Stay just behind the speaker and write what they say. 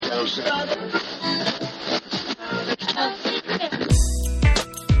Trust.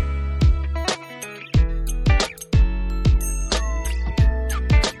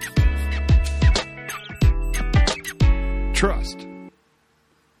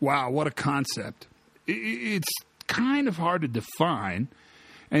 Wow, what a concept. It's kind of hard to define,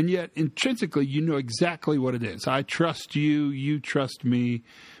 and yet intrinsically you know exactly what it is. I trust you, you trust me,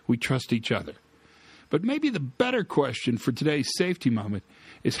 we trust each other. But maybe the better question for today's safety moment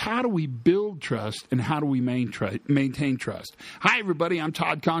is how do we build trust and how do we maintain trust? Hi, everybody. I'm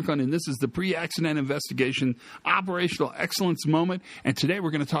Todd Conklin, and this is the Pre-Accident Investigation Operational Excellence Moment, and today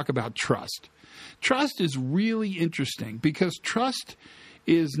we're going to talk about trust. Trust is really interesting because trust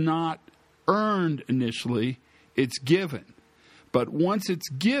is not earned initially, it's given. But once it's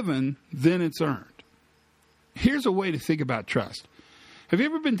given, then it's earned. Here's a way to think about trust. Have you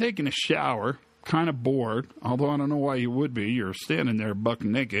ever been taking a shower, kind of bored, although I don't know why you would be, you're standing there buck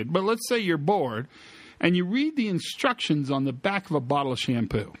naked, but let's say you're bored, and you read the instructions on the back of a bottle of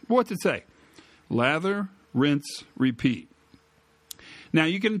shampoo. What's it say? Lather, rinse, repeat. Now,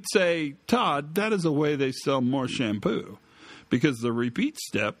 you can say, Todd, that is a way they sell more shampoo, because the repeat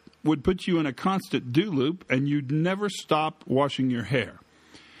step would put you in a constant do loop and you'd never stop washing your hair.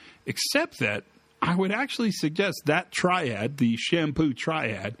 Except that I would actually suggest that triad, the shampoo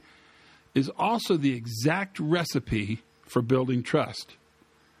triad, is also the exact recipe for building trust.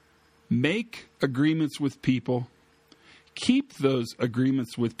 Make agreements with people, keep those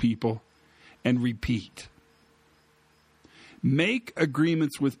agreements with people, and repeat. Make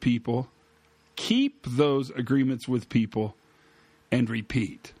agreements with people, keep those agreements with people, and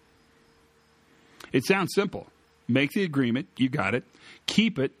repeat. It sounds simple. Make the agreement, you got it.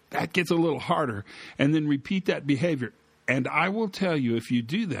 Keep it, that gets a little harder. And then repeat that behavior. And I will tell you, if you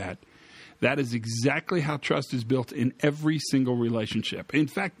do that, that is exactly how trust is built in every single relationship. In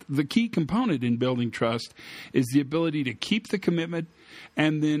fact, the key component in building trust is the ability to keep the commitment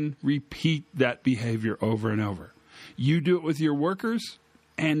and then repeat that behavior over and over. You do it with your workers,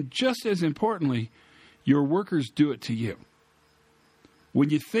 and just as importantly, your workers do it to you. When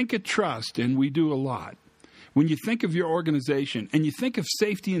you think of trust, and we do a lot, when you think of your organization and you think of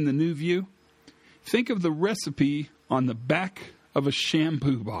safety in the new view, think of the recipe on the back of a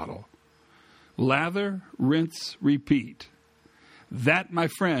shampoo bottle. Lather, rinse, repeat. That, my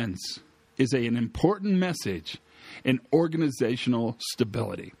friends, is an important message in organizational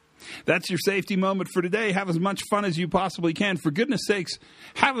stability. That's your safety moment for today. Have as much fun as you possibly can. For goodness sakes,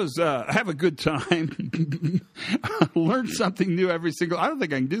 have a good time. Learn something new every single. I don't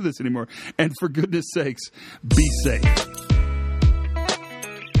think I can do this anymore. And for goodness sakes, be safe.